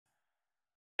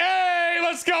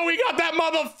let's go. We got that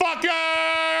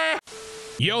motherfucker.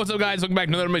 Yo, what's up, guys? Welcome back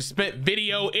to another Misspent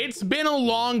video. It's been a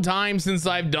long time since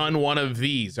I've done one of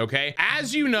these, okay?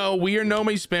 As you know, we are No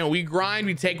Misspent. We grind,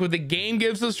 we take what the game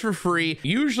gives us for free.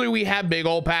 Usually we have big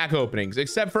old pack openings,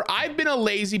 except for I've been a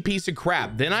lazy piece of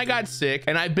crap. Then I got sick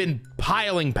and I've been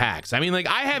piling packs. I mean, like,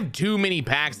 I have too many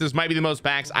packs. This might be the most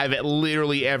packs I've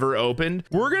literally ever opened.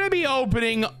 We're gonna be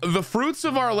opening the fruits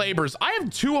of our labors. I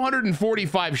have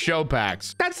 245 show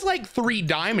packs. That's like 3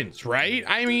 diamonds, right?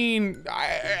 I mean,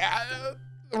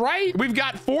 right? We've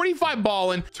got 45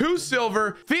 ballin', 2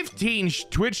 silver, 15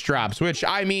 Twitch drops, which,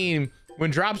 I mean, when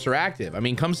drops are active, I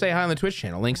mean, come say hi on the Twitch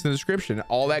channel. Links in the description.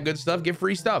 All that good stuff. Get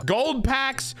free stuff. Gold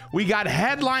packs. We got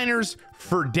headliners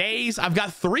for days. I've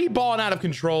got 3 balling out of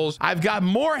controls. I've got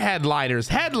more headliners,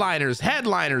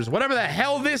 whatever the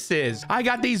hell this is. I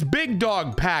got these big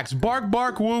dog packs. Bark,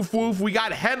 bark, woof, woof. We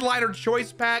got headliner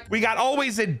choice pack. We got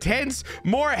always intense.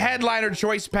 More headliner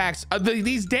choice packs.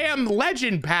 These damn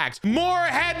legend packs. More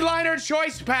headliner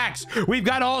choice packs. We've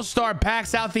got all-star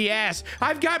packs out the ass.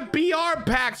 I've got BR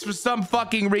packs for some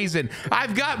fucking reason.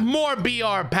 I've got more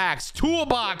BR packs.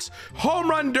 Toolbox, home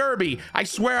run derby. I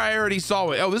swear I already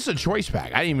saw it. Oh, this is a choice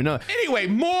pack. I didn't even know. Anyway,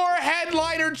 more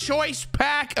headliner choice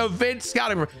pack event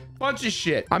scouting. Bunch of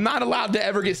shit. I'm not allowed to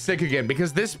ever get sick again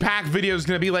because this pack video is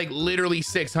going to be like literally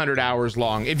 600 hours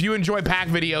long. If you enjoy pack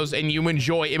videos and you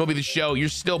enjoy MLB The Show, you're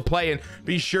still playing,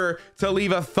 be sure to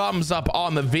leave a thumbs up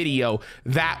on the video.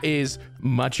 That is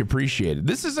much appreciated.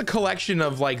 This is a collection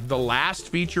of like the last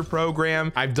feature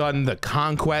program. I've done the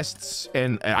conquests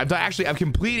and I've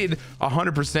completed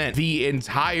 100% the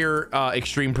entire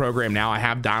extreme program. Now I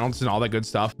have Donaldson, all that good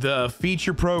stuff. The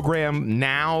feature program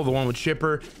now, the one with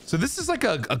Chipper. So this is like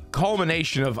a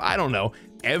culmination of, I don't know,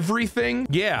 everything.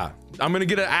 Yeah, I'm gonna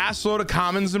get an ass load of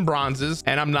commons and bronzes,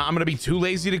 and I'm gonna be too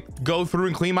lazy to go through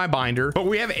and clean my binder. But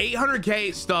we have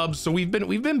 800k stubs, so we've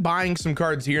been buying some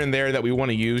cards here and there that we want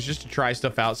to use just to try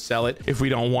stuff out, sell it if we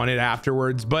don't want it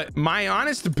afterwards. But my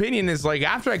honest opinion is, like,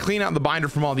 after I clean out the binder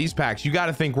from all these packs, you got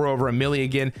to think we're over 1 million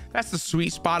again. That's the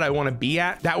sweet spot I want to be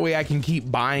at. That way I can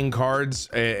keep buying cards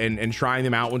and trying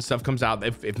them out when stuff comes out.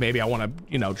 If maybe I want to,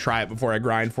 you know, try it before I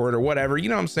grind for it or whatever, you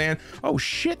know what I'm saying? Oh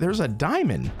shit, there's a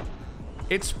diamond.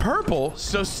 It's purple,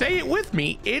 so say it with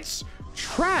me. It's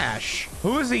trash.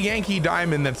 Who is a Yankee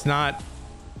diamond that's not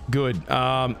good?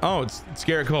 Oh, it's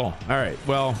Garrett Cole. All right,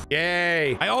 well,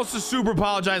 yay. I also super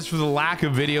apologize for the lack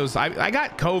of videos. I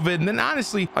got COVID, and then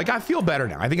honestly, like, I feel better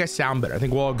now. I think I sound better. I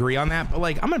think we'll agree on that. But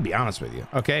like, I'm gonna be honest with you,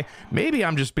 okay? Maybe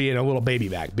I'm just being a little baby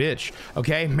back bitch,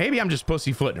 okay? Maybe I'm just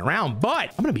pussyfooting around,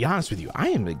 but I'm gonna be honest with you. I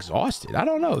am exhausted. I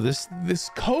don't know, this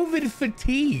COVID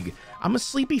fatigue. I'm a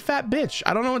sleepy fat bitch.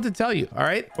 I don't know what to tell you. All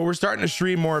right, but we're starting to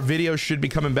stream more. Videos should be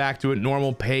coming back to a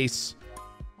normal pace.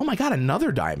 Oh my God,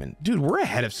 another diamond. Dude, we're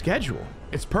ahead of schedule.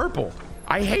 It's purple.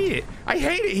 I hate it. I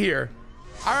hate it here.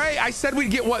 All right, I said we'd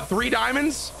get, what, 3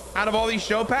 diamonds out of all these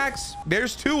show packs?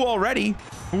 There's 2 already.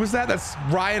 Who was that? That's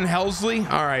Ryan Helsley.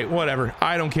 All right, whatever.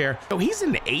 I don't care. Yo, he's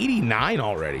an 89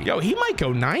 already. Yo, he might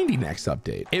go 90 next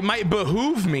update. It might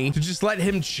behoove me to just let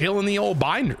him chill in the old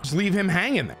binder. Just leave him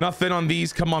hanging there. Nothing on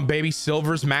these. Come on, baby.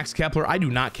 Silvers, Max Kepler. I do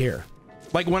not care.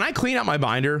 Like, when I clean out my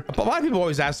binder, a lot of people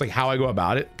always ask like how I go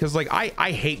about it, because like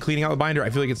I hate cleaning out the binder. I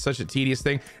feel like it's such a tedious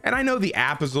thing, and I know the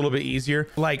app is a little bit easier.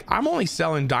 Like, I'm only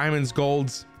selling diamonds,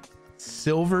 golds,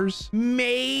 silvers.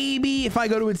 Maybe if I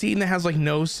go to a team that has like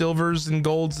no silvers and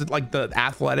golds, like the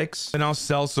athletics, then I'll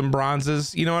sell some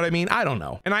bronzes. You know what I mean? I don't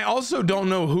know. And I also don't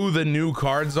know who the new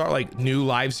cards are, like new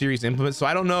live series implements. So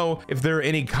I don't know if there are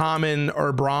any common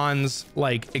or bronze,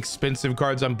 like expensive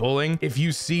cards I'm pulling. If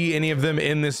you see any of them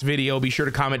in this video, be sure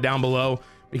to comment down below,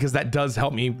 because that does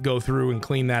help me go through and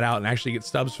clean that out and actually get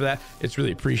stubs for that. It's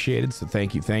really appreciated. So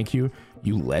thank you.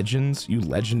 You legends, you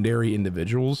legendary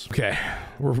individuals. Okay,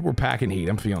 we're packing heat.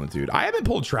 I'm feeling it, dude. I haven't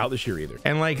pulled Trout this year either.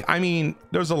 And like, I mean,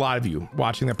 there's a lot of you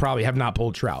watching that probably have not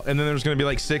pulled Trout. And then there's gonna be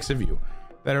like 6 of you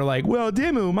that are like, well,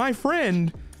 Dimmu, my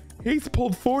friend, he's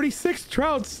pulled 46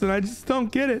 Trouts and I just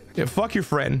don't get it. Yeah, fuck your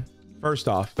friend, first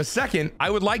off. But second,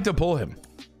 I would like to pull him.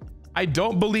 I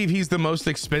don't believe he's the most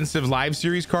expensive live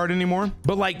series card anymore,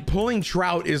 but like, pulling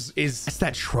Trout is that's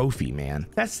that trophy, man.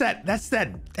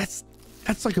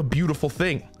 That's like a beautiful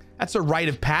thing. That's a rite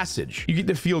of passage. You get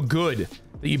to feel good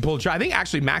that you pulled Trout. I think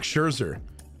actually Max Scherzer,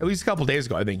 at least a couple days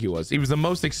ago, I think he was the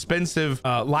most expensive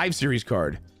live series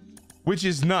card, which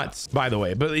is nuts, by the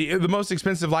way. But the most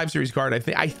expensive live series card,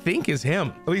 I think is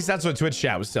him. At least that's what Twitch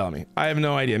chat was telling me. I have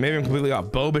no idea. Maybe I'm completely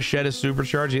off. Bo Bichette is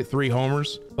supercharged. You get 3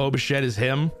 homers. Bo Bichette is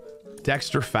him.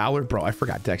 Dexter Fowler. Bro, I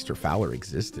forgot Dexter Fowler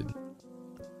existed.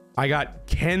 I got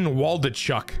Ken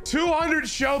Waldachuk. 200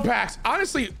 show packs.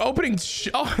 Honestly, opening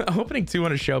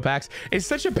 200 show packs is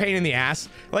such a pain in the ass.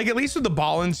 Like, at least with the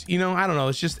Ballins, you know, I don't know.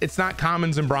 It's not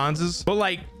commons and bronzes, but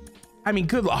like, I mean,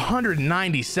 good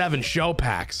 197 show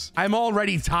packs. I'm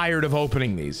already tired of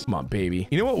opening these. Come on, baby.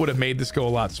 You know what would have made this go a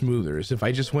lot smoother is if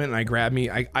I just went and I grabbed me.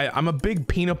 I'm a big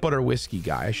peanut butter whiskey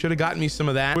guy. I should have gotten me some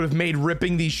of that. Would have made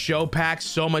ripping these show packs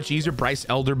so much easier. Bryce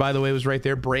Elder, by the way, was right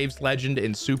there. Braves legend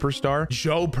and superstar.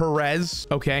 Joe Perez.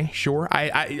 Okay, sure.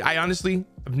 I honestly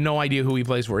have no idea who he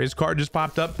plays for. His card just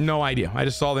popped up. No idea. I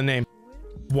just saw the name.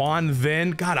 Juan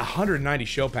Vin. God, 190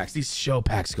 show packs. These show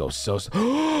packs go so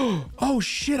oh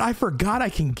shit, I forgot I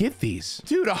can get these,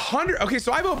 dude. 100. Okay,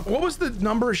 so what was the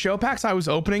number of show packs I was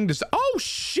opening? Just oh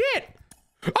shit,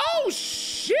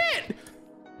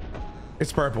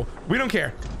 it's purple. We don't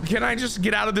care. Can I just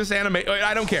get out of this anime?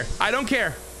 I don't care. I don't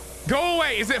care. Go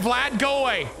away. Is it Vlad? Go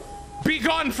away. Be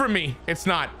gone from me. It's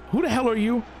not. Who the hell are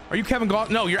you? Are you Kevin Gault?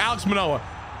 No, you're Alex Manoah.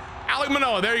 Alec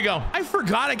Manoah, there you go. I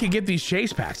forgot I could get these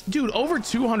chase packs. Dude, over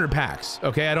 200 packs.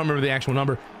 Okay, I don't remember the actual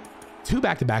number. 2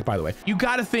 back-to-back, by the way. You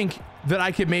got to think that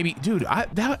I could maybe... Dude,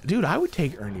 I would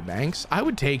take Ernie Banks. I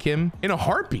would take him in a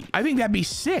heartbeat. I think that'd be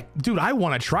sick. Dude, I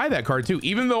want to try that card too,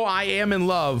 even though I am in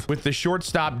love with the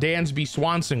shortstop Dansby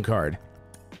Swanson card.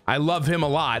 I love him a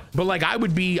lot, but like I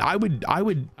would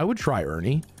try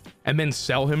Ernie and then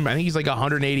sell him. I think he's like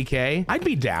 180K. I'd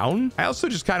be down. I also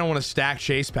just kind of want to stack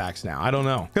chase packs now. I don't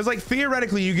know. Because like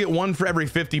theoretically you get one for every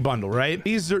 50 bundle, right?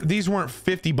 These weren't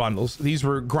 50 bundles. These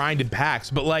were grinded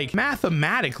packs, but like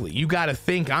mathematically you got to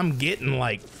think I'm getting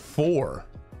like 4,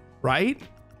 right?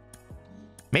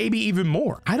 Maybe even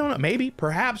more. I don't know. Maybe,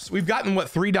 perhaps we've gotten what,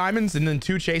 3 diamonds and then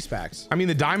 2 chase packs. I mean,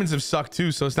 the diamonds have sucked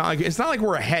too. So it's not like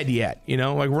we're ahead yet, you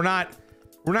know, like we're not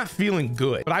feeling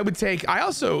good. But I would take, I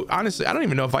also, honestly, I don't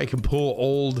even know if I can pull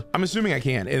old, I'm assuming I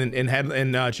can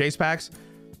in chase packs.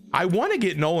 I want to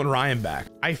get Nolan Ryan back.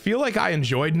 I feel like I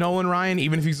enjoyed Nolan Ryan,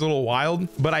 even if he's a little wild,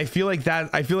 but I feel like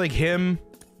him,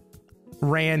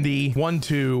 Randy,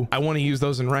 1-2, I want to use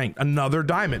those in ranked. Another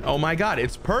diamond. Oh my God,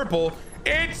 it's purple.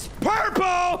 It's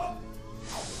purple.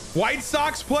 White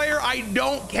Sox player, I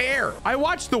don't care. I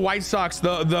watched the White Sox,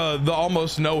 the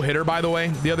almost no hitter, by the way,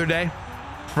 the other day.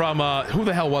 From who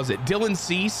the hell was it? Dylan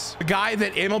Cease, the guy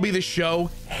that MLB The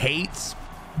Show hates.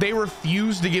 They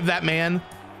refuse to give that man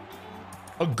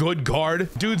a good card.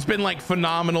 Dude's been like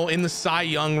phenomenal in the Cy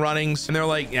Young runnings, and they're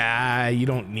like, yeah, you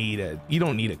don't need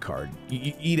a card.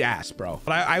 You eat ass, bro.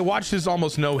 But I watched his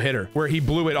almost no hitter where he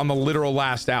blew it on the literal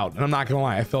last out, and I'm not gonna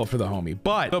lie, I felt for the homie.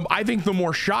 But I think the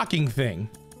more shocking thing,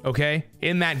 okay,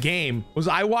 in that game was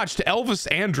I watched Elvis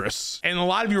Andrus, and a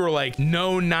lot of you were like,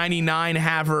 no 99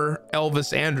 haver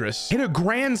Elvis Andrus hit a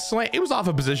grand slam. It was off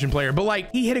a position player, but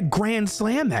like he hit a grand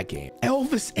slam that game.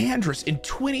 Elvis Andrus in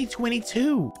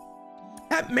 2022.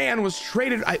 That man was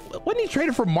traded. Wasn't he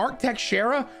traded for Mark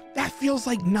Teixeira? That feels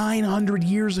like 900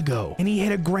 years ago. And he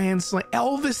hit a grand slam.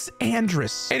 Elvis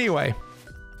Andrus. Anyway,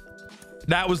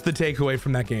 that was the takeaway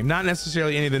from that game. Not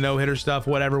necessarily any of the no-hitter stuff,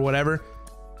 whatever.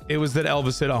 It was that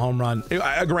Elvis hit a home run,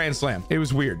 a grand slam. It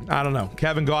was weird. I don't know.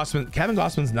 Kevin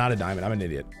Gossman's not a diamond. I'm an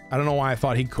idiot. I don't know why I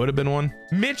thought he could have been one.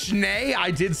 Mitch Nay,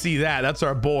 I did see that. That's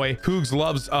our boy. Cougs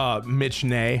loves Mitch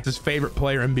Nay. It's his favorite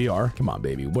player in BR. Come on,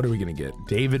 baby. What are we gonna get?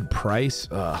 David Price.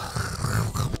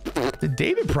 Did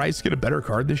David Price get a better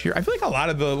card this year? I feel like a lot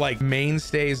of the like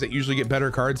mainstays that usually get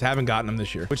better cards haven't gotten them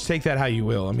this year, which take that how you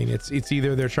will. I mean, it's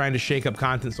either they're trying to shake up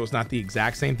content so it's not the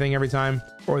exact same thing every time,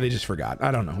 or they just forgot. I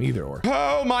don't know, either or.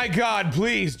 Oh my God,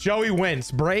 please. Joey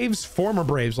Wentz, Braves, former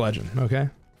Braves legend. Okay.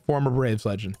 Former Braves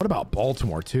legend. What about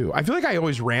Baltimore too? I feel like I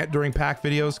always rant during pack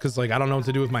videos because like I don't know what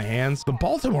to do with my hands. The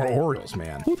Baltimore Orioles,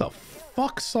 man. Who the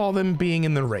fuck saw them being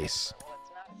in the race?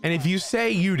 And if you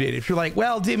say you did, if you're like,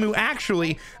 well, Dimmu,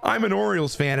 actually, I'm an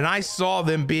Orioles fan and I saw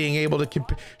them being able to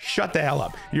shut the hell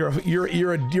up. You're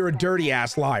a dirty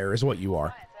ass liar is what you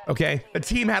are. Okay. The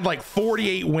team had like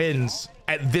 48 wins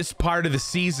at this part of the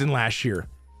season last year.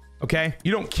 Okay.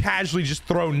 You don't casually just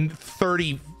throw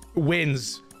 30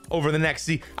 wins over the next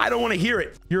season. I don't want to hear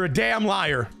it. You're a damn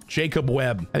liar. Jacob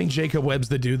Webb. I think Jacob Webb's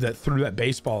the dude that threw that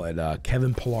baseball at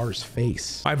Kevin Pillar's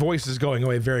face. My voice is going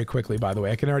away very quickly, by the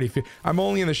way. I can already feel, I'm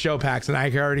only in the show packs and I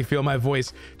can already feel my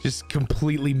voice just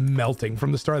completely melting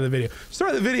from the start of the video.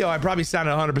 Start of the video, I probably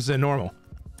sounded 100% normal.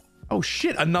 Oh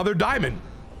shit, another diamond.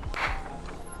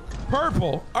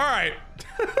 Purple. All right.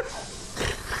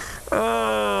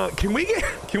 Can we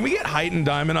get heightened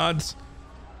diamond odds?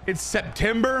 It's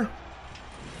September.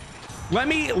 Let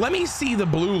me see the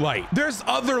blue light. There's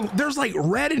like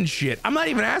red and shit. I'm not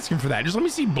even asking for that. Just let me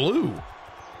see blue.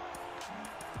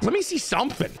 Let me see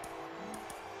something.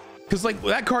 Because like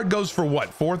that card goes for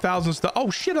what? 4,000 stuff.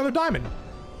 Oh shit, another diamond.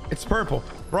 It's purple.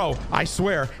 Bro, I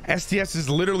swear, STS is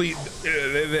literally,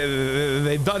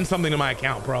 they've done something to my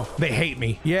account, bro. They hate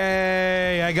me.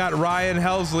 Yay, I got Ryan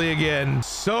Helsley again.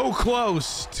 So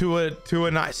close to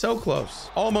a nice, so close.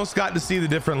 Almost got to see the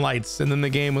different lights. And then the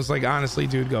game was like, honestly,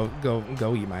 dude,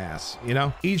 go eat my ass, you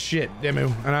know? Eat shit,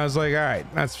 Dimmu. And I was like, all right,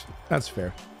 that's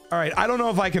fair. All right, I don't know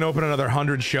if I can open another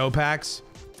 100 show packs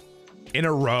in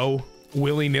a row,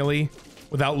 willy-nilly,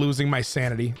 without losing my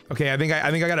sanity. Okay, I think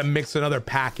I gotta mix another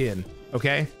pack in.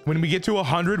 Okay, when we get to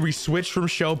 100, we switch from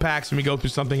show packs and we go through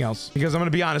something else. Because I'm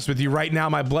gonna be honest with you, right now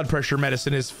my blood pressure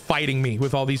medicine is fighting me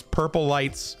with all these purple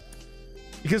lights.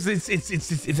 Because I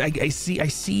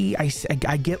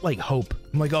get like hope.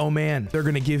 I'm like, oh man, they're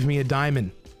gonna give me a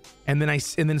diamond. And then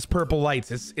it's purple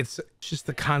lights. It's just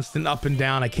the constant up and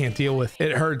down I can't deal with.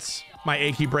 It hurts my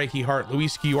achy breaky heart.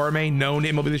 Luis Guillorme, known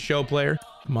MLB The Show player.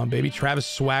 Come on, baby. Travis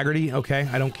Swaggerty. Okay,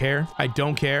 I don't care. I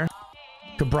don't care.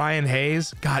 Brian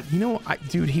Hayes. God, you know,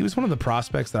 dude, he was one of the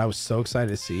prospects that I was so excited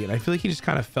to see. And I feel like he just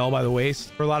kind of fell by the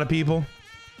waist for a lot of people.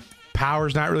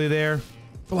 Power's not really there.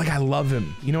 But like, I love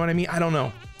him. You know what I mean? I don't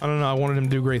know. I wanted him to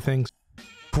do great things.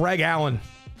 Greg Allen.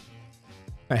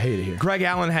 I hate it here. Greg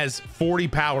Allen has 40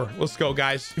 power. Let's go,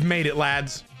 guys. We've made it,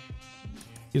 lads.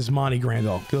 Yasmani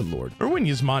Grandal. Good Lord. Remember when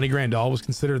Yasmani Grandal was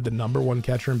considered the #1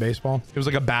 catcher in baseball? It was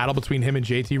like a battle between him and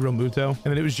JT Realmuto. And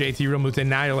then it was JT Realmuto.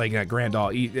 Now you're like,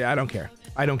 Grandal. I don't care.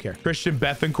 I don't care. Christian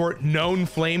Bethancourt, known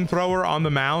flamethrower on the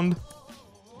mound.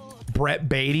 Brett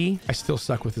Beatty. I still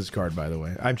suck with this card, by the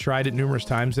way. I've tried it numerous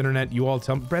times. Internet, you all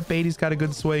tell me. Brett Beatty's got a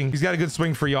good swing. He's got a good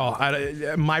swing for y'all.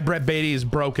 My Brett Beatty is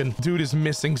broken. Dude is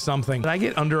missing something. Did I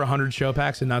get under 100 show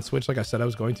packs and not switch like I said I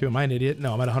was going to? Am I an idiot?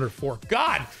 No, I'm at 104.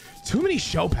 God, too many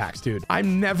show packs, dude.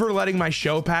 I'm never letting my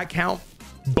show pack count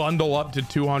bundle up to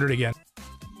 200 again.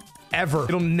 Ever.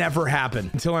 It'll never happen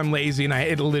until I'm lazy and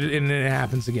it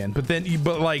happens again.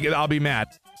 But like, I'll be mad.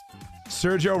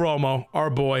 Sergio Romo, our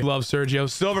boy. Love Sergio.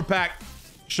 Silver pack.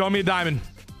 Show me a diamond.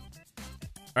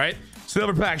 All right.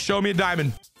 Silver pack. Show me a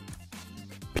diamond.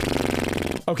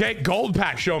 Okay. Gold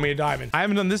pack. Show me a diamond. I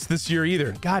haven't done this year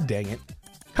either. God dang it.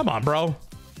 Come on, bro.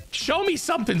 Show me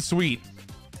something sweet.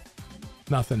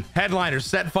 Nothing. Headliner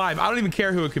set 5. I don't even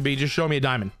care who it could be. Just show me a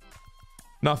diamond.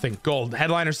 Nothing. Gold.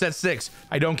 Headliner set 6.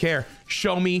 I don't care.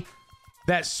 Show me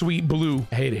that sweet blue.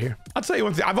 I hate it here. I'll tell you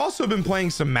one thing. I've also been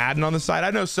playing some Madden on the side. I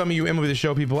know some of you MLB The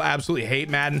Show people absolutely hate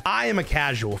Madden. I am a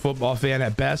casual football fan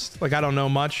at best. Like, I don't know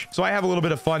much. So I have a little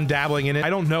bit of fun dabbling in it.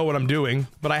 I don't know what I'm doing,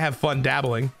 but I have fun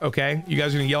dabbling. Okay. You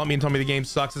guys are gonna yell at me and tell me the game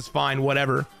sucks. It's fine.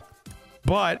 Whatever.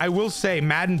 But I will say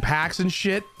Madden packs and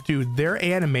shit, dude, their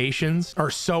animations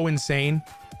are so insane.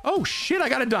 Oh shit. I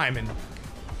got a diamond.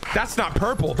 That's not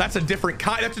purple. That's a different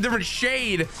kind. That's a different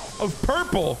shade of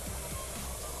purple.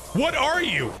 What are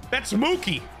you? That's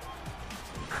Mookie.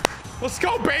 Let's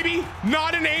go, baby.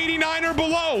 Not an 89 or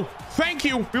below. Thank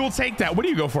you. We will take that. What do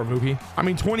you go for, Mookie? I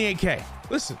mean, 28K.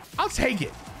 Listen, I'll take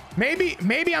it. Maybe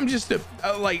I'm just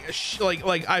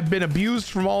like I've been abused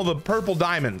from all the purple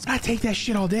diamonds. I take that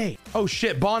shit all day. Oh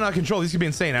shit, ball not control. These could be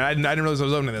insane. I didn't realize I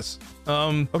was opening this.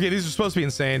 Okay, these are supposed to be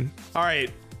insane. All right.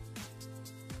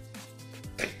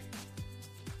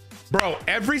 Bro,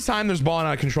 every time there's ball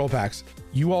out of control packs,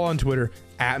 you all on Twitter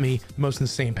at me, most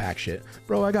insane pack shit.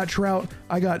 Bro, I got Trout,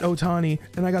 I got Ohtani,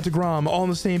 and I got DeGrom all in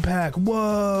the same pack.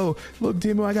 Whoa, look,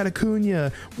 Dimmu, I got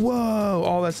Acuna. Whoa,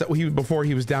 all that stuff before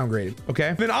he was downgraded.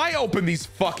 Okay, then I open these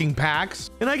fucking packs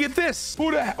and I get this.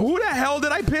 Who the hell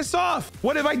did I piss off?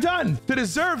 What have I done to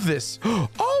deserve this?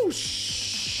 Oh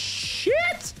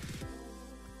shit!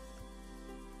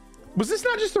 Was this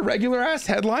not just a regular ass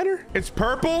headliner? It's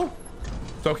purple.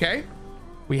 It's okay.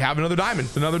 We have another diamond,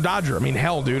 another Dodger. I mean,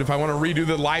 hell, dude, if I want to redo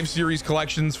the live series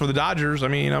collections for the Dodgers, I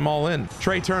mean, I'm all in.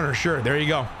 Trey Turner, sure. There you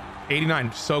go.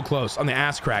 89, so close on the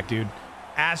ass crack, dude.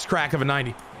 Ass crack of a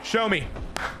 90. Show me.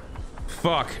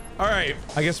 Fuck. All right.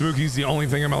 I guess Mookie's the only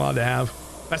thing I'm allowed to have.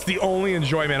 That's the only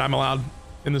enjoyment I'm allowed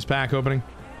in this pack opening.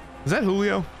 Is that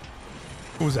Julio?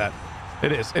 Who was that?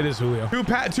 It is Julio.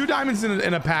 Two diamonds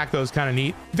in a pack, though, is kind of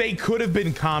neat. They could have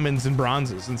been commons and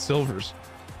bronzes and silvers.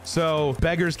 So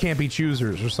beggars can't be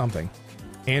choosers or something.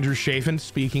 Andrew Chafin,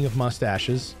 speaking of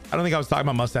mustaches. I don't think I was talking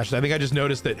about mustaches. I think I just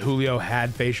noticed that Julio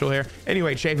had facial hair.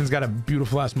 Anyway, Chafin's got a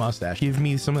beautiful ass mustache. Give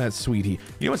me some of that sweet heat.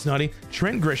 You know what's nutty?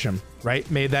 Trent Grisham, right?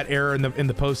 Made that error in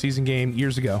the postseason game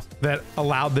years ago that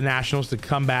allowed the Nationals to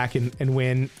come back and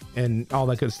win and all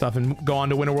that good stuff and go on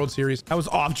to win a World Series. That was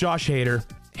off Josh Hader,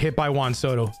 hit by Juan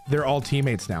Soto. They're all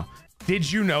teammates now.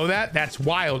 Did you know that? That's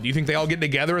wild. You think they all get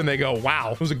together and they go,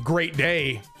 wow, it was a great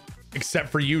day, except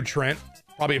for you, Trent.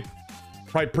 Probably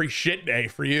Probably pretty shit day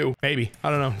for you. Maybe. I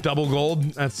don't know. Double gold.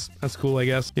 That's cool, I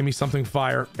guess. Give me something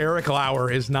fire. Eric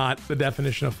Lauer is not the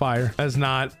definition of fire. That's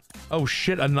not. Oh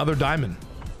shit, another diamond.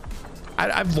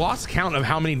 I've lost count of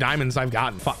how many diamonds I've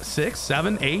gotten. 6,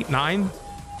 7, 8, 9,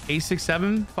 8, 6,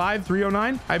 7, 5,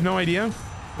 309. I have no idea.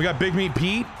 We got Big Meat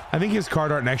Pete. I think his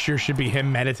card art next year should be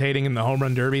him meditating in the home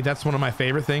run derby. That's one of my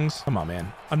favorite things. Come on,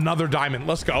 man. Another diamond.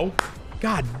 Let's go.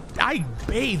 God, I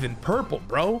bathe in purple,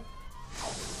 bro.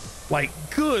 Like,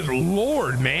 good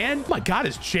Lord, man. Oh my God,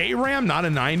 is J-Ram not a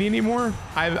 90 anymore?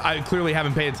 I clearly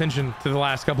haven't paid attention to the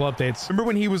last couple updates. Remember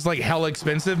when he was like hella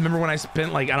expensive? Remember when I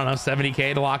spent like, I don't know,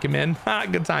 70K to lock him in?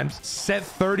 Good times. Set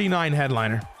 39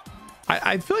 headliner.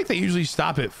 I feel like they usually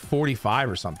stop at 45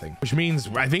 or something, which means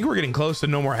I think we're getting close to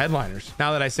no more headliners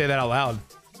now that I say that out loud,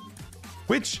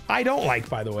 which I don't like,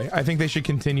 by the way. I think they should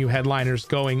continue headliners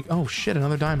going. Oh shit,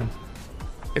 another diamond.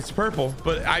 It's purple,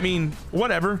 but I mean,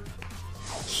 whatever.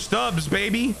 Stubs,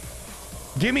 baby.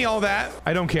 Give me all that.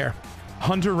 I don't care.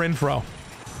 Hunter Renfroe.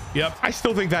 Yep. I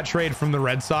still think that trade from the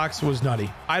Red Sox was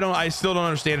nutty. I still don't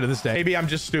understand it to this day. Maybe I'm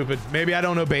just stupid. Maybe I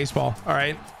don't know baseball. All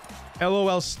right.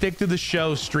 LOL, stick to the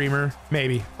show, streamer.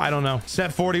 Maybe. I don't know.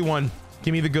 Set 41.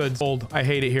 Give me the goods. Old. I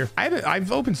hate it here.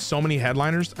 I've opened so many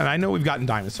headliners, and I know we've gotten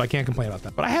diamonds, so I can't complain about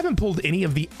that. But I haven't pulled any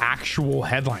of the actual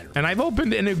headliners. And I've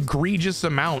opened an egregious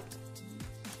amount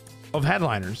of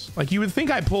headliners. Like, you would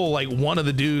think I pull like one of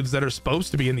the dudes that are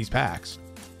supposed to be in these packs.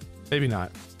 Maybe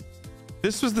not.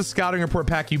 This was the scouting report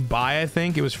pack you buy, I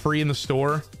think. It was free in the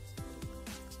store.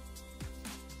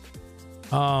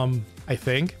 I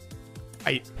think.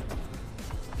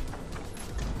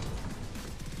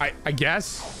 I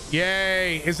guess.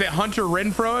 Yay. Is it Hunter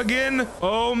Renfroe again?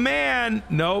 Oh man.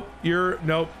 Nope.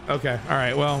 Nope. Okay. All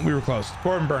right. Well, we were close.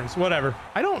 Corbin Burns. Whatever.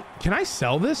 Can I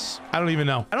sell this? I don't even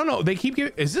know. I don't know. They keep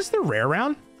giving. Is this the rare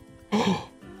round?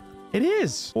 It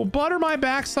is. Well, butter my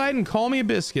backside and call me a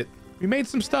biscuit. We made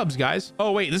some stubs, guys.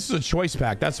 Oh wait, this is a choice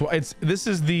pack. That's why this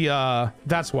is the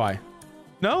that's why.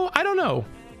 No, I don't know.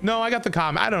 No, I got the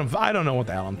comment. I don't know what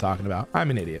the hell I'm talking about.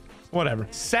 I'm an idiot. Whatever.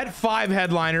 Set 5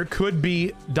 headliner could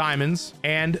be diamonds,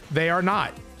 and they are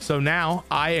not. So now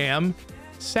I am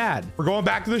sad. We're going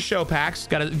back to the show packs.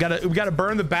 We gotta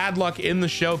burn the bad luck in the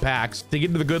show packs to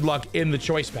get to the good luck in the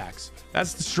choice packs.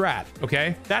 That's the strat.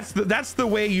 Okay, that's the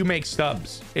way you make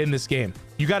stubs in this game.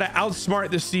 You got to outsmart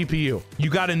the CPU. You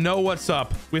got to know what's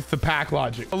up with the pack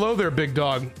logic. Hello there, big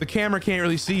dog. The camera can't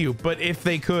really see you, but if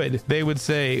they could, they would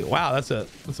say, wow, that's a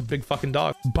big fucking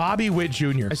dog. Bobby Witt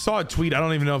Jr. I saw a tweet. I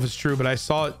don't even know if it's true, but I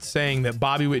saw it saying that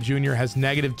Bobby Witt Jr. has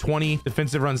negative 20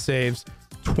 defensive run saves,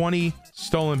 20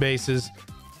 stolen bases,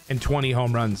 and 20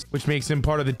 home runs, which makes him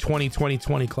part of the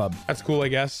 20-20-20 club. That's cool, I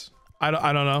guess. I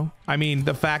don't know. I mean,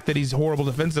 the fact that he's horrible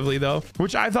defensively, though,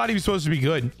 which I thought he was supposed to be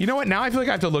good. You know what? Now I feel like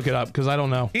I have to look it up because I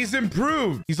don't know. He's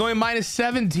improved. He's only minus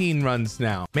 17 runs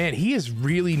now. Man, he is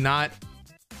really not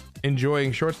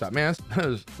enjoying shortstop. Man,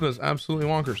 that's absolutely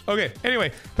wonkers. Okay,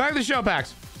 anyway, back to the show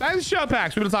packs. Back to the show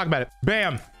packs. We're going to talk about it.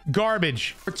 Bam.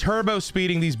 Garbage. We're turbo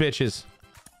speeding these bitches.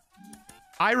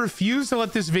 I refuse to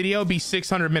let this video be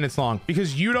 600 minutes long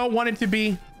because you don't want it to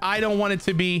be. I don't want it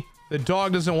to be. The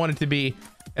dog doesn't want it to be.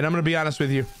 And I'm going to be honest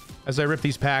with you, as I rip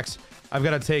these packs, I've got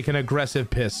to take an aggressive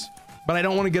piss, but I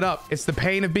don't want to get up. It's the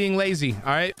pain of being lazy.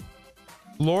 All right.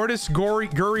 Lourdes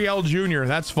Gurriel Jr.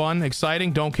 That's fun.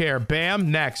 Exciting. Don't care.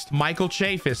 Bam. Next. Michael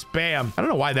Chaffis. Bam. I don't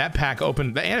know why that pack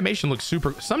opened. The animation looks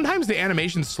super. Sometimes the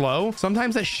animation's slow.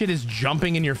 Sometimes that shit is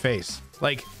jumping in your face.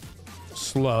 Like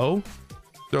slow.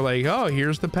 They're like, oh,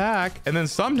 here's the pack. And then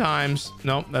sometimes,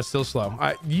 nope, that's still slow.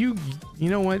 You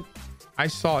know what? I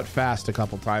saw it fast a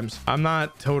couple times. I'm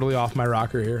not totally off my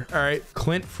rocker here. All right.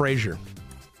 Clint Frazier.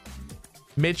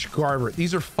 Mitch Garver.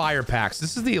 These are fire packs.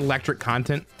 This is the electric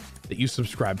content that you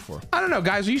subscribed for. I don't know,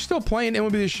 guys. Are you still playing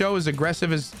MLB The Show as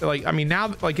aggressive as, like, I mean,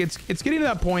 now, like, it's getting to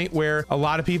that point where a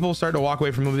lot of people start to walk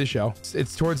away from MLB The Show.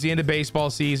 It's towards the end of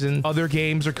baseball season. Other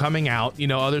games are coming out, you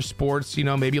know, other sports, you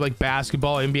know, maybe like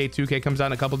basketball. NBA 2K comes out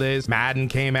in a couple days. Madden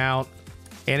came out.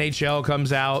 NHL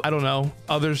comes out. I don't know.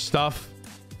 Other stuff.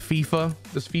 FIFA.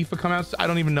 Does FIFA come out? I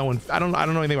don't even know when. I don't know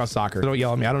anything about soccer. Don't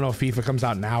yell at me. I don't know if FIFA comes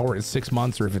out now or in 6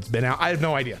 months or if it's been out. I have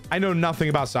no idea. I know nothing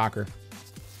about soccer.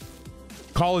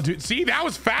 Call of Duty. See, that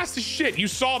was fast as shit. You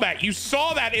saw that. You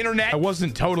saw that, internet. I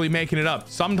wasn't totally making it up.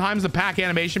 Sometimes the pack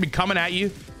animation be coming at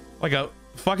you like a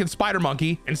fucking spider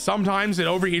monkey, and sometimes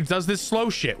it does this slow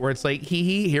shit where it's like,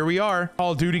 hee, here we are.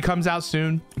 Call of Duty comes out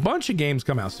soon. A bunch of games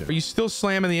come out soon. Are you still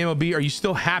slamming the MLB? Are you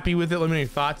still happy with it? Let me know your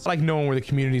thoughts. I like knowing where the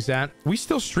community's at. We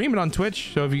still stream it on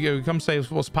Twitch, so if you come say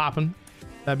what's popping,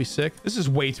 that'd be sick. This is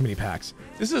way too many packs.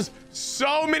 This is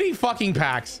so many fucking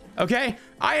packs. Okay,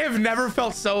 I have never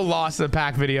felt so lost in a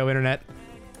pack video, internet.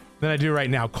 than I do right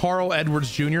now. Carl Edwards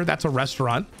Jr., that's a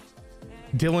restaurant.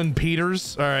 Dylan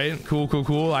Peters. All right, cool, cool,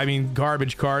 cool. I mean,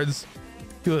 garbage cards.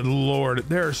 Good Lord.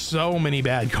 There are so many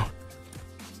bad cards.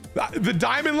 The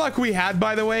diamond luck we had,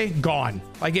 by the way, gone.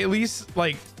 Like, at least,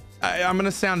 like, I'm going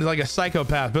to sound like a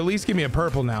psychopath, but at least give me a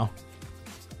purple now.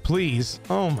 Please.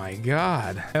 Oh my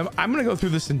God. I'm going to go through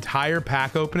this entire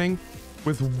pack opening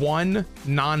with one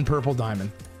non-purple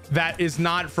diamond. That is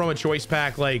not from a choice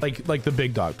pack like the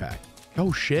big dog pack.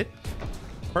 Oh shit.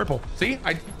 Purple. See?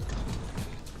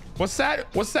 What's that?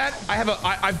 What's that?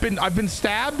 I've been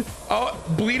stabbed. Oh,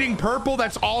 bleeding purple.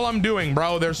 That's all I'm doing,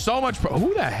 bro. There's so much.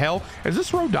 Who the hell is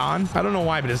this? Rodon? I don't know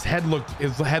why, but his head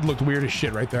looked weird as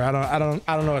shit right there. I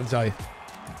don't know what to tell you.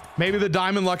 Maybe the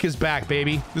diamond luck is back,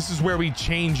 baby. This is where we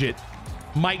change it.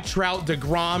 Mike Trout,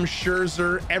 DeGrom,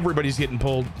 Scherzer, everybody's getting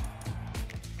pulled.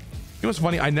 You know what's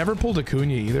funny? I never pulled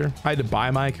Acuna either. I had to buy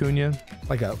my Acuna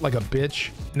like a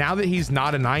bitch. Now that he's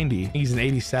not a 90, he's an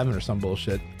 87 or some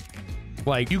bullshit.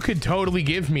 Like, you could totally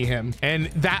give me him, and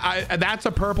that's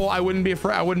a purple I wouldn't be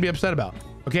afraid. I wouldn't be upset about.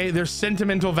 Okay, there's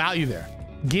sentimental value there.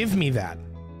 Give me that,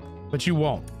 but you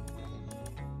won't.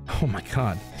 Oh my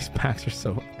God, these packs are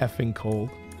so effing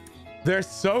cold. They're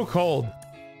so cold.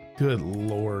 Good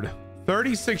Lord.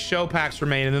 36 show packs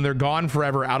remain, and then they're gone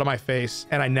forever out of my face,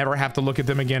 and I never have to look at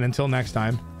them again until next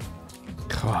time.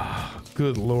 Oh,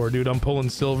 good Lord, dude. I'm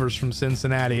pulling silvers from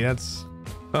Cincinnati. That's...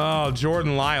 Oh,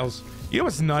 Jordan Lyles. You know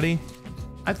what's nutty?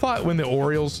 I thought when the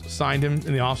Orioles signed him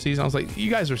in the offseason, I was like, you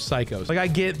guys are psychos. Like, I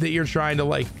get that you're trying to,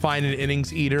 like, find an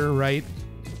innings eater, right?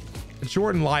 But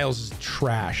Jordan Lyles is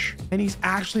trash. And he's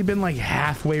actually been, like,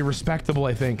 halfway respectable,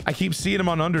 I think. I keep seeing him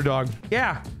on Underdog.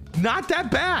 Yeah, not that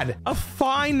bad. A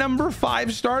fine number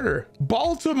 5 starter.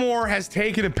 Baltimore has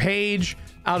taken a page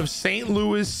out of St.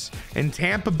 Louis and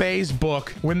Tampa Bay's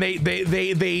book when they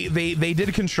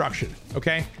did construction,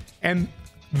 okay? And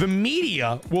the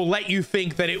media will let you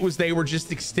think that they were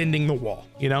just extending the wall,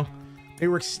 you know? They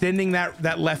were extending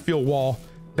that left field wall.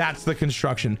 That's the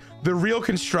construction. The real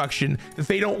construction that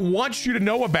they don't want you to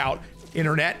know about,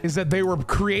 internet, is that they were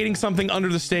creating something under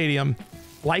the stadium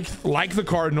like the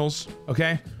Cardinals,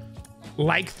 okay?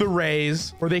 Like the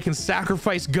Rays, where they can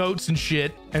sacrifice goats and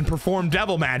shit and perform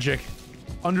devil magic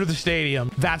under the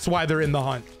stadium. That's why they're in the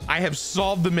hunt. I have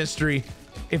solved the mystery.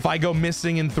 If I go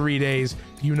missing in 3 days,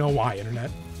 you know why,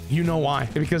 internet. You know why.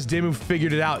 Because Dimmu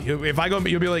figured it out. If I go,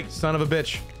 you'll be like, son of a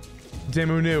bitch.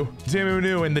 Dimmu knew. Dimmu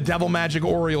knew. And the Devil Magic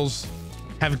Orioles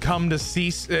have come to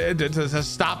cease, to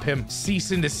stop him.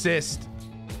 Cease and desist,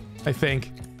 I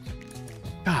think.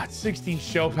 God, 16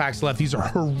 show packs left. These are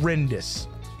horrendous.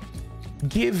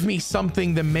 Give me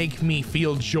something to make me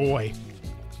feel joy.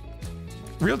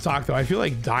 Real talk, though. I feel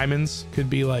like diamonds could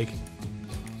be like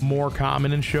more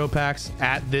common in show packs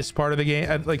at this part of the game,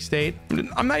 at like state.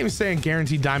 I'm not even saying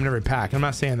guaranteed diamond every pack. I'm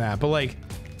not saying that, but like,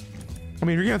 I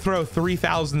mean, you're gonna throw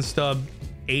 3,000 stub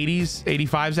 80s,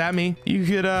 85s at me. You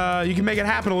can make it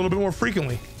happen a little bit more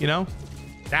frequently. You know,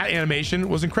 that animation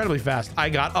was incredibly fast. I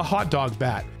got a hot dog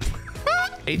bat.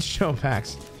 8 show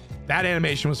packs. That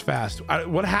animation was fast. I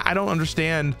don't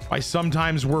understand why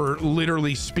sometimes we're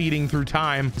literally speeding through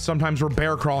time. Sometimes we're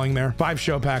bear crawling there. 5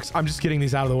 show packs. I'm just getting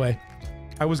these out of the way.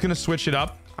 I was gonna switch it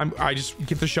up. I just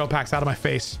get the show packs out of my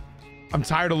face. I'm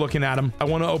tired of looking at them. I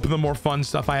want to open the more fun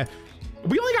stuff.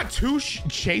 We only got 2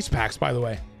 chase packs, by the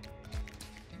way.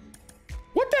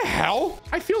 What the hell?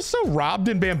 I feel so robbed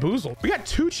and bamboozled. We got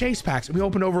 2 chase packs and we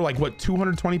opened over like what,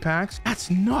 220 packs? That's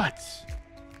nuts.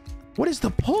 What is the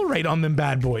pull rate on them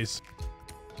bad boys?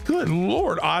 Good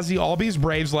Lord. Ozzy Albies,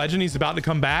 Braves legend. He's about to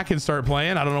come back and start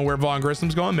playing. I don't know where Vaughn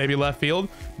Grissom's going. Maybe left field.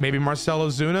 Maybe Marcelo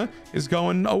Zuna is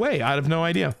going away. I have no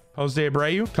idea. Jose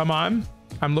Abreu, come on.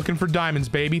 I'm looking for diamonds,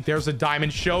 baby. There's a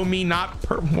diamond. Show me, not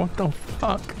what the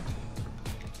fuck?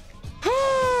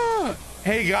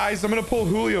 Hey guys, I'm gonna pull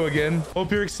Julio again.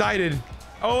 Hope you're excited.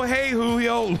 Oh, hey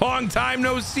Julio. Long time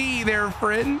no see there,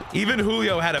 friend. Even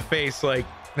Julio had a face like,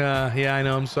 yeah, I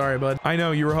know. I'm sorry, bud. I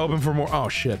know you were hoping for more. Oh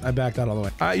shit, I backed out all the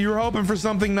way. You were hoping for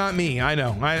something, not me. I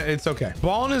know. It's okay.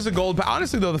 Ballin is a gold.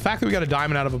 Honestly, though, the fact that we got a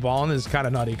diamond out of a ballin is kind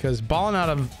of nutty because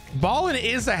ballin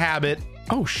is a habit.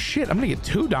 Oh shit, I'm gonna get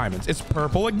 2 diamonds. It's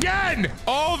purple again.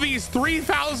 All these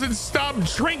 3,000 stub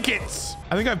trinkets.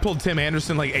 I think I pulled Tim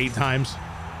Anderson like 8 times,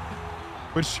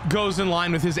 which goes in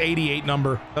line with his 88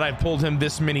 number that I've pulled him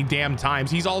this many damn times.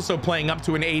 He's also playing up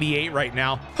to an 88 right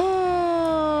now.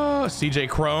 CJ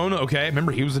Crone. Okay,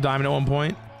 remember he was a diamond at one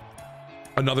point.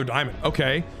 Another diamond.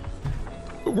 Okay,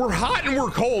 we're hot and we're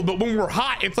cold, but when we're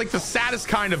hot, it's like the saddest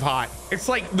kind of hot. It's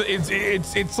like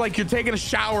it's like you're taking a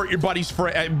shower at your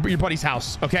buddy's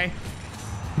house. Okay,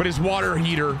 but his water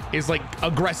heater is like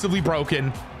aggressively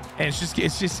broken And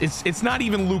it's not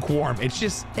even lukewarm. It's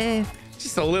just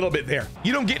a little bit there.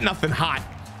 You don't get nothing hot.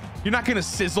 You're not gonna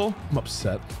sizzle. I'm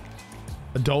upset.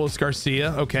 Adolis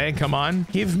Garcia. Okay, come on.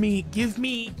 Give me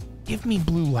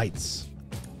blue lights.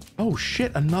 Oh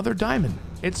shit, another diamond.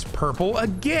 It's purple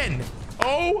again.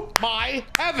 Oh my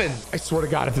heaven. I swear to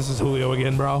God, if this is Julio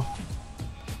again, bro,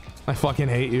 I fucking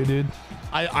hate you, dude.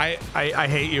 I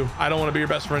hate you. I don't want to be your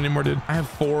best friend anymore, dude. I have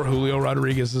 4 Julio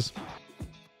Rodriguez's.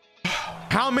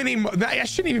 How many? I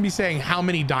shouldn't even be saying how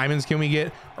many diamonds can we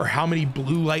get or how many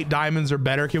blue light diamonds or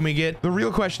better can we get. The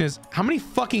real question is how many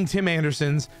fucking Tim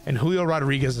Andersons and Julio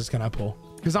Rodriguez's can I pull?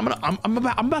 Because I'm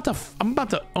about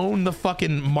to own the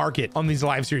fucking market on these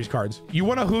live series cards. You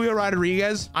want a Julio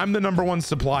Rodriguez? I'm the #1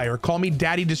 supplier. Call me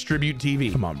Daddy Distribute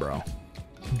TV. Come on, bro.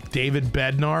 David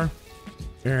Bednar.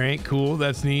 All right, cool.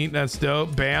 That's neat. That's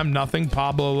dope. Bam, nothing.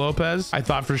 Pablo Lopez. I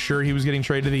thought for sure he was getting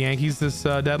traded to the Yankees this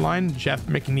deadline. Jeff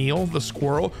McNeil, the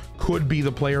squirrel, could be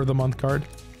the player of the month card.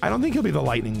 I don't think he'll be the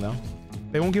Lightning though.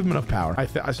 They won't give him enough power. I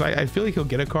feel like he'll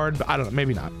get a card, but I don't know.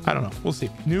 Maybe not. I don't know. We'll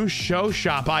see. New show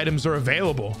shop items are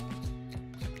available.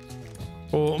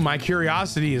 Well, my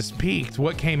curiosity is piqued.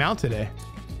 What came out today?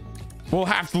 We'll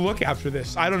have to look after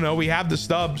this. I don't know. We have the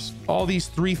stubs. All these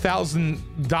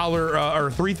 $3,000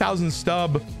 or 3,000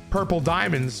 stub purple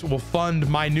diamonds will fund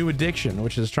my new addiction,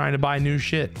 which is trying to buy new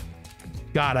shit.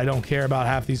 God, I don't care about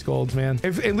half these golds, man.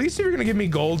 At least if you're gonna give me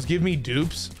golds, give me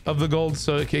dupes of the golds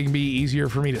so it can be easier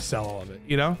for me to sell all of it,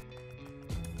 you know?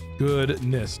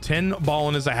 Goodness. 10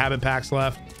 Ballin' is a habit packs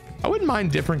left. I wouldn't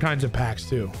mind different kinds of packs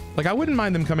too. Like I wouldn't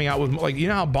mind them coming out with, like, you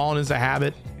know how Ballin' is a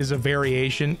habit is a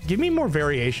variation. Give me more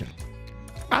variation.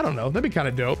 I don't know. That'd be kind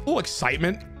of dope. A little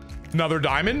excitement. Another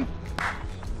diamond.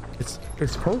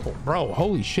 It's purple, bro.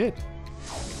 Holy shit.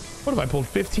 What have I pulled?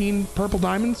 15 purple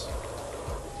diamonds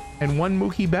and 1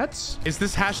 Mookie Betts. Is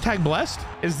this hashtag blessed?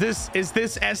 Is this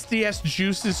SDS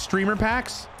Juices streamer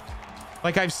packs?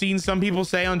 Like I've seen some people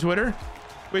say on Twitter,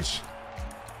 which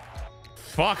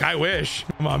fuck, I wish.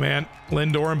 Come on, man.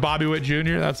 Lindor and Bobby Witt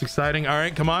Jr. That's exciting. All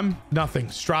right, come on. Nothing.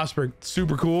 Strasburg,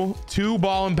 super cool. 2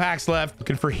 Ballin' packs left.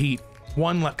 Looking for heat.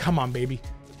 1 left. Come on, baby.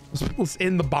 Let's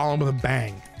end the Ballin' with a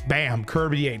bang. Bam.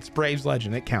 Kirby Yates, Braves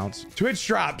legend. It counts. Twitch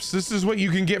drops. This is what you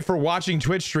can get for watching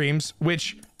Twitch streams,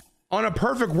 which on a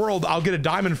perfect world, I'll get a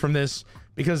diamond from this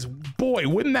because boy,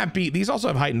 wouldn't that be? These also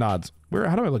have heightened odds.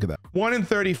 How do I look at that? 1 in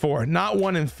 34, not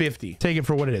 1 in 50. Take it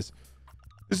for what it is.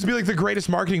 This would be like the greatest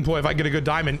marketing ploy if I get a good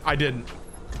diamond. I didn't.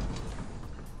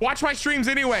 Watch my streams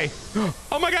anyway.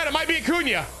 Oh my God, it might be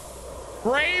Acuna.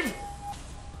 Brave.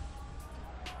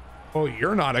 Oh,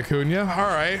 you're not Acuna. All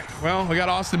right. Well, we got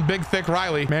Austin Big Thick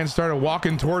Riley. Man started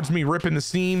walking towards me, ripping the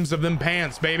seams of them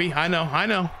pants, baby. I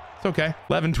know. It's okay.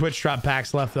 11 Twitch drop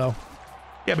packs left though.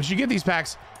 Yeah, but you get these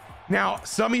packs. Now,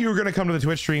 some of you are going to come to the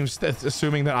Twitch streams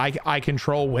assuming that I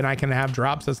control when I can have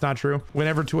drops. That's not true.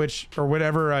 Whenever Twitch or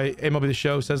whenever MLB The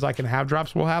Show says I can have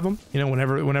drops, we'll have them. You know,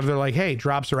 whenever they're like, hey,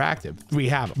 drops are active, we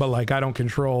have them. But like, I don't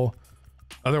control.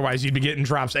 Otherwise, you'd be getting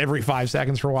drops every 5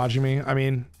 seconds for watching me. I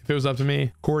mean, if it was up to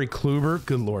me. Corey Kluber,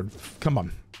 good Lord. Come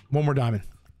on. 1 more diamond.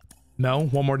 No,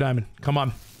 1 more diamond. Come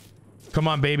on. Come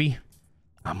on, baby.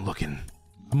 I'm looking.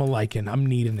 I'm liking. I'm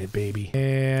needing it, baby.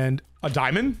 And a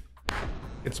diamond.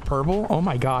 It's purple. Oh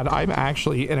my God. I'm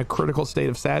actually in a critical state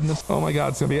of sadness. Oh my God.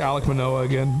 It's going to be Alek Manoah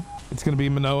again. It's going to be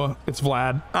Manoah. It's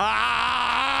Vlad.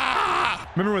 Ah!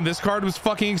 Remember when this card was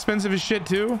fucking expensive as shit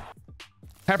too?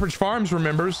 Pepperidge Farms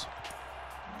remembers.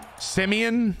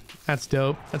 Simeon. That's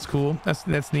dope. That's cool.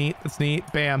 That's neat. That's neat.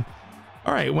 Bam.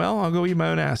 All right. Well, I'll go eat my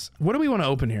own ass. What do we want to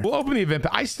open here? We'll open the event.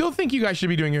 I still think you guys should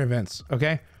be doing your events.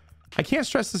 Okay. I can't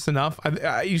stress this enough.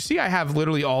 You see, I have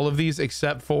literally all of these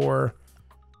except for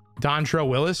Dontrelle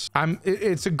Willis.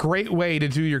 It's a great way to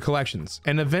do your collections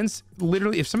and events.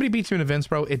 Literally, if somebody beats you in events,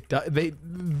 bro,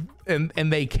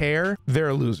 they care, they're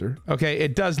a loser. Okay,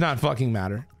 it does not fucking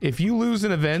matter. If you lose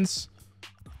in events,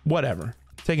 whatever.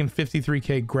 Taking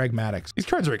 53K Greg Maddux. These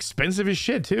cards are expensive as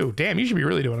shit too. Damn, you should be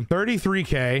really doing them.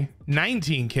 33K,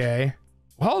 19K.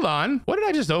 Hold on. What did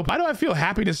I just open? Why do I feel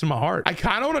happiness in my heart? I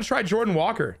kind of want to try Jordan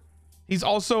Walker. He's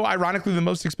also ironically the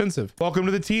most expensive. Welcome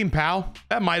to the team, pal.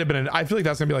 That might have been I feel like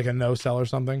that's gonna be like a no sell or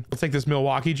something. Let's take this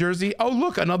Milwaukee jersey. Oh,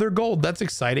 look, another gold. That's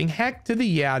exciting. Heck to the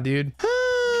yeah, dude.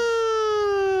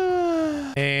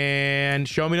 And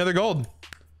show me another gold.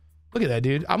 Look at that,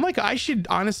 dude. I'm like, I should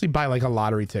honestly buy like a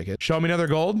lottery ticket. Show me another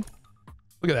gold.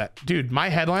 Look at that, dude. My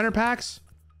headliner packs,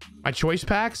 my choice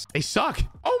packs, they suck.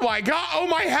 Oh my God. Oh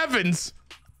my heavens.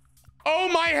 Oh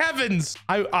my heavens.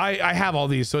 I have all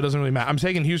these, so it doesn't really matter. I'm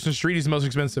taking Houston Street. He's the most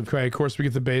expensive. Okay, of course we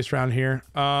get the base round here.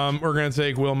 We're gonna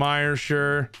take Will Myers,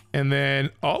 sure. And then,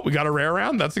 oh, we got a rare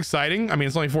round. That's exciting. I mean,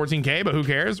 it's only 14K, but who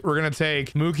cares? We're gonna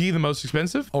take Mookie, the most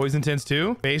expensive. Always intense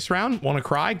too. Base round, wanna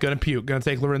cry, gonna puke. Gonna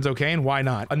take Lorenzo Cain, why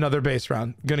not? Another base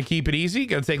round. Gonna keep it easy,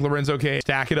 gonna take Lorenzo Cain.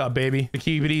 Stack it up, baby. Gonna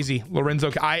keep it easy.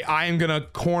 Lorenzo, I am gonna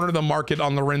corner the market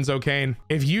on Lorenzo Cain.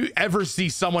 If you ever see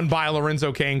someone buy a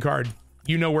Lorenzo Cain card,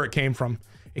 you know where it came from.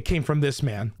 It came from this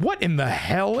man. What in the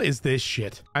hell is this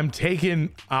shit? I'm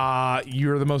taking,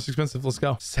 you're the most expensive. Let's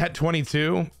go. Set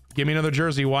 22. Give me another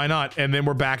jersey. Why not? And then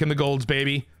we're back in the golds,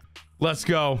 baby. Let's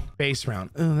go. Base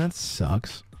round. Oh, that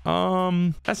sucks.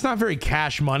 That's not very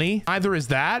cash money. Either is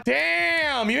that.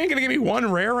 Damn, you ain't gonna give me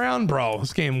one rare round, bro.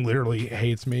 This game literally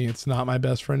hates me. It's not my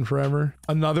best friend forever.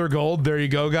 Another gold. There you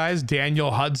go, guys.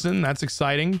 Daniel Hudson. That's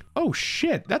exciting. Oh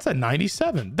shit, that's a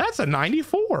 97. That's a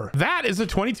 94. That is a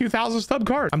 22,000 stub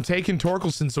card. I'm taking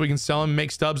Torkelson so we can sell him and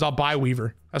make stubs. I'll buy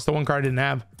Weaver. That's the one card I didn't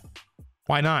have.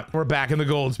 Why not? We're back in the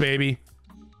golds, baby.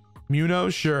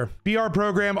 Munoz, sure. PR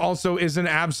program also is an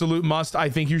absolute must. I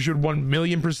think you should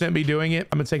 1,000,000% be doing it.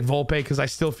 I'm gonna take Volpe because I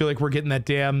still feel like we're getting that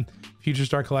damn Future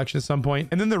Star collection at some point.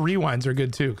 And then the rewinds are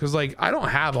good too, because like I don't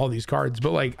have all these cards,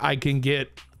 but like I can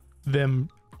get them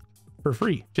for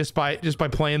free just by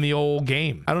playing the old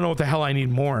game. I don't know what the hell I need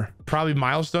more. Probably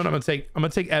Milestone. I'm gonna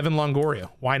take Evan Longoria.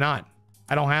 Why not?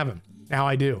 I don't have him. Now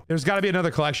I do. There's got to be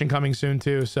another collection coming soon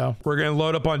too. So we're gonna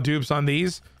load up on dupes on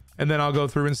these. And then I'll go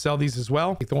through and sell these as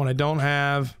well. Take the one I don't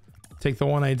have. Take the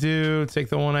one I do. Take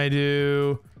the one I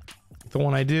do. Take the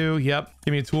one I do. Yep.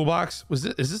 Give me a toolbox. Is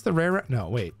this the rare? No,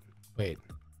 wait.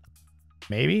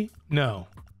 Maybe? No.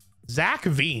 Zach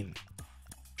Veen.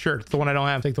 Sure, it's the one I don't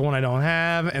have. Take the one I don't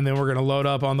have. And then we're going to load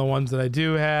up on the ones that I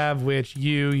do have, which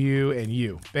you, and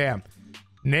you. Bam.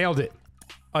 Nailed it.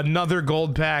 Another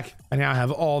gold pack. I now have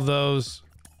all those.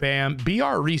 Bam.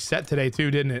 BR reset today too,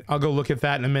 didn't it? I'll go look at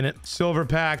that in a minute. Silver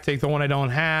pack, take the one I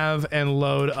don't have and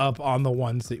load up on the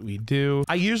ones that we do.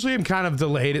 I usually am kind of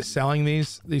delayed at selling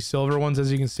these silver ones,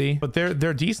 as you can see, but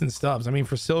they're decent stubs. I mean,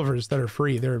 for silvers that are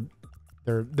free, they're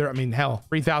I mean, hell,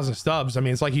 3,000 stubs. I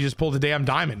mean, it's like you just pulled a damn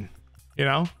diamond, you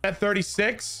know? At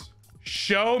 36,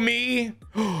 show me.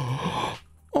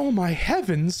 Oh my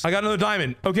heavens. I got another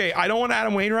diamond. Okay, I don't want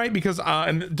Adam Wainwright because,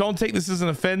 and don't take this as an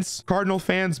offense, Cardinal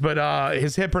fans, but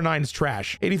his hit per 9 is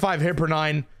trash. 85 hit per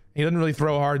 9. He doesn't really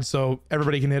throw hard, so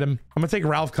everybody can hit him. I'm gonna take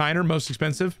Ralph Kiner, most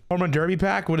expensive. Home Run Derby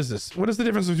pack. What is this? What is the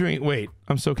difference between, wait,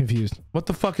 I'm so confused. What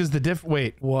the fuck is the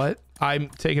wait, what? I'm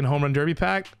taking Home Run Derby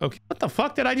pack. Okay. What the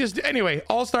fuck did I just do? Anyway,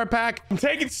 All-Star pack. I'm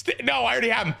taking, no, I already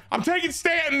have him. I'm taking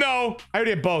Stanton though. I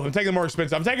already have both. I'm taking the more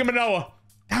expensive. I'm taking Manoah.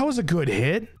 That was a good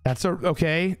hit. That's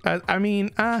okay. I mean,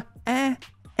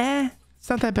 it's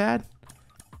not that bad.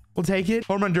 We'll take it.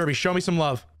 Home Run Derby. Show me some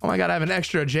love. Oh my God, I have an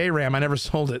extra J-Ram. I never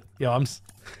sold it. Yo, I'm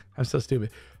so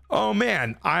stupid. Oh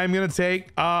man, I'm gonna take.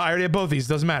 I already have both these.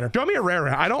 Doesn't matter. Show me a rare.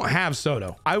 I don't have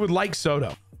Soto. I would like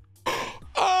Soto.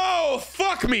 Oh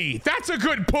fuck me. That's a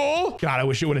good pull. God, I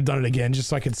wish it would have done it again, just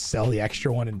so I could sell the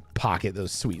extra one and pocket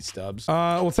those sweet stubs.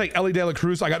 We'll take Ellie De La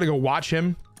Cruz. I got to go watch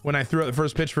him when I threw out the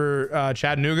first pitch for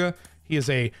Chattanooga. He is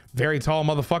a very tall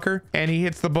motherfucker and he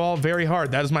hits the ball very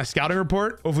hard. That is my scouting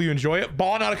report. Hopefully you enjoy it.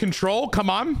 Balling out of control. Come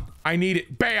on. I need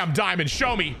it. Bam, diamond.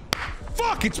 Show me.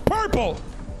 Fuck, it's purple.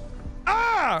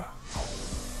 Ah!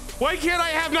 Why can't I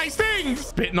have nice things?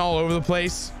 Spitting all over the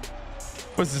place.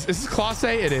 What's this? Is this Class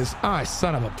A? It is. Ah,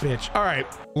 son of a bitch. All right.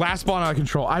 Last balling out of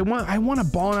control. I want a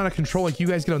balling out of control like you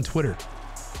guys get on Twitter.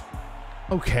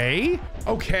 Okay.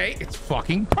 It's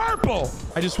fucking purple.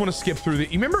 I just want to skip through the,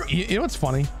 you remember, you know what's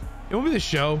funny? You remember the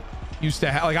show used to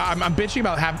have, like, I'm bitching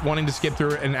about wanting to skip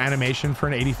through an animation for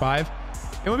an 85.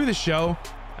 It would be the show.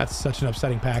 That's such an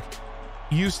upsetting pack.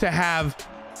 Used to have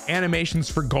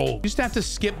animations for gold. Used to have to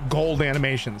skip gold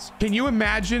animations. Can you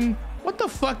imagine? What the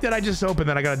fuck did I just open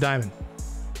that I got a diamond?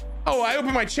 Oh, I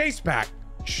opened my chase pack.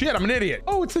 Shit, I'm an idiot.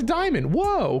 Oh, it's a diamond.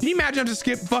 Whoa. Can you imagine I have to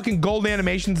skip fucking gold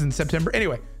animations in September?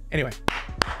 Anyway.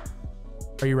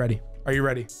 Are you ready? Are you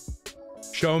ready?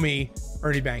 Show me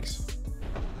Ernie Banks.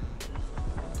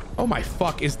 Oh my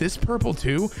fuck, is this purple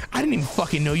too? I didn't even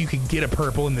fucking know you could get a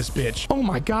purple in this bitch. Oh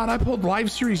my God, I pulled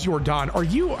Live Series Jordan. Are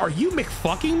you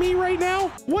McFucking me right now?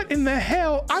 What in the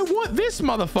hell? I want this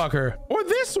motherfucker or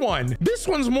this one. This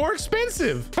one's more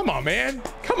expensive. Come on, man.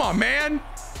 Come on, man.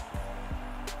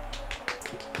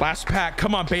 Last pack.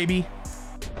 Come on, baby.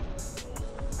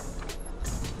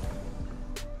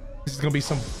 This is gonna be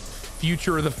some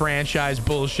future of the franchise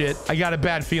bullshit. I got a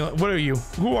bad feeling. What are you?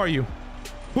 Who are you?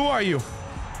 Who are you?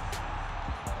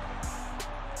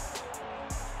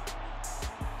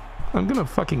 I'm gonna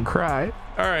fucking cry.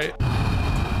 All right.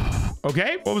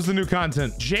 Okay, what was the new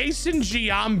content? Jason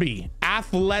Giambi,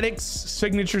 Athletics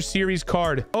Signature Series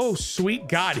card. Oh, sweet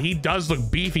God, he does look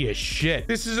beefy as shit.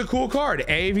 This is a cool card.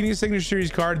 If you need a Signature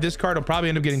Series card, this card will probably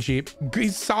end up getting cheap.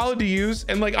 He's solid to use.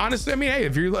 And like, honestly, I mean, hey,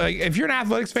 if you're an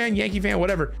Athletics fan, Yankee fan,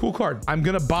 whatever, cool card. I'm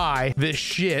gonna buy this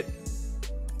shit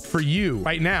for you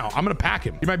right now. I'm gonna pack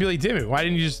him. You might be like, Dimmu, why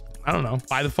didn't you just, I don't know,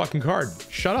 buy the fucking card?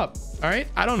 Shut up, all right?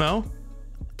 I don't know.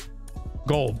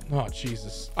 Gold. Oh,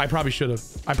 Jesus. I probably should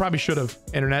have.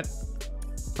 Internet.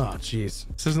 Oh, jeez.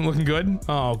 This isn't looking good.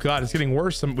 Oh, God. It's getting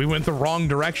worse. We went the wrong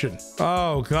direction.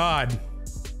 Oh, God.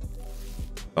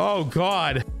 Oh,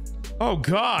 God. Oh,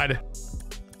 God.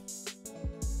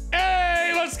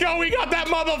 Hey, let's go. We got that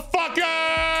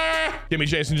motherfucker. Give me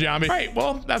Jason Giambi. All right.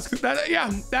 Well,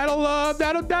 yeah, that'll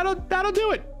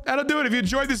do it. That'll do it. If you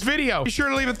enjoyed this video, be sure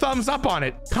to leave a thumbs up on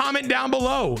it. Comment down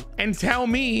below and tell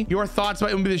me your thoughts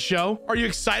about the show. Are you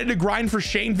excited to grind for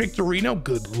Shane Victorino?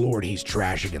 Good Lord, he's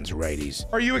trash against righties.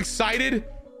 Are you excited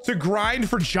to grind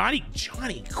for Johnny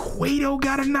Cueto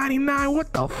got a 99?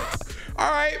 What the f?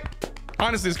 All right.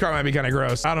 Honestly, this card might be kind of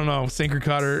gross. I don't know. Sinker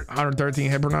cutter,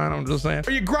 113 hit per 9. I'm just saying.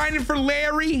 Are you grinding for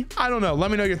Larry? I don't know. Let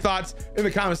me know your thoughts in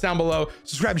the comments down below.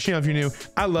 Subscribe to the channel if you're new.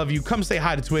 I love you. Come say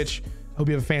hi to Twitch. Hope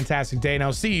you have a fantastic day, and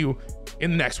I'll see you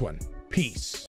in the next one. Peace.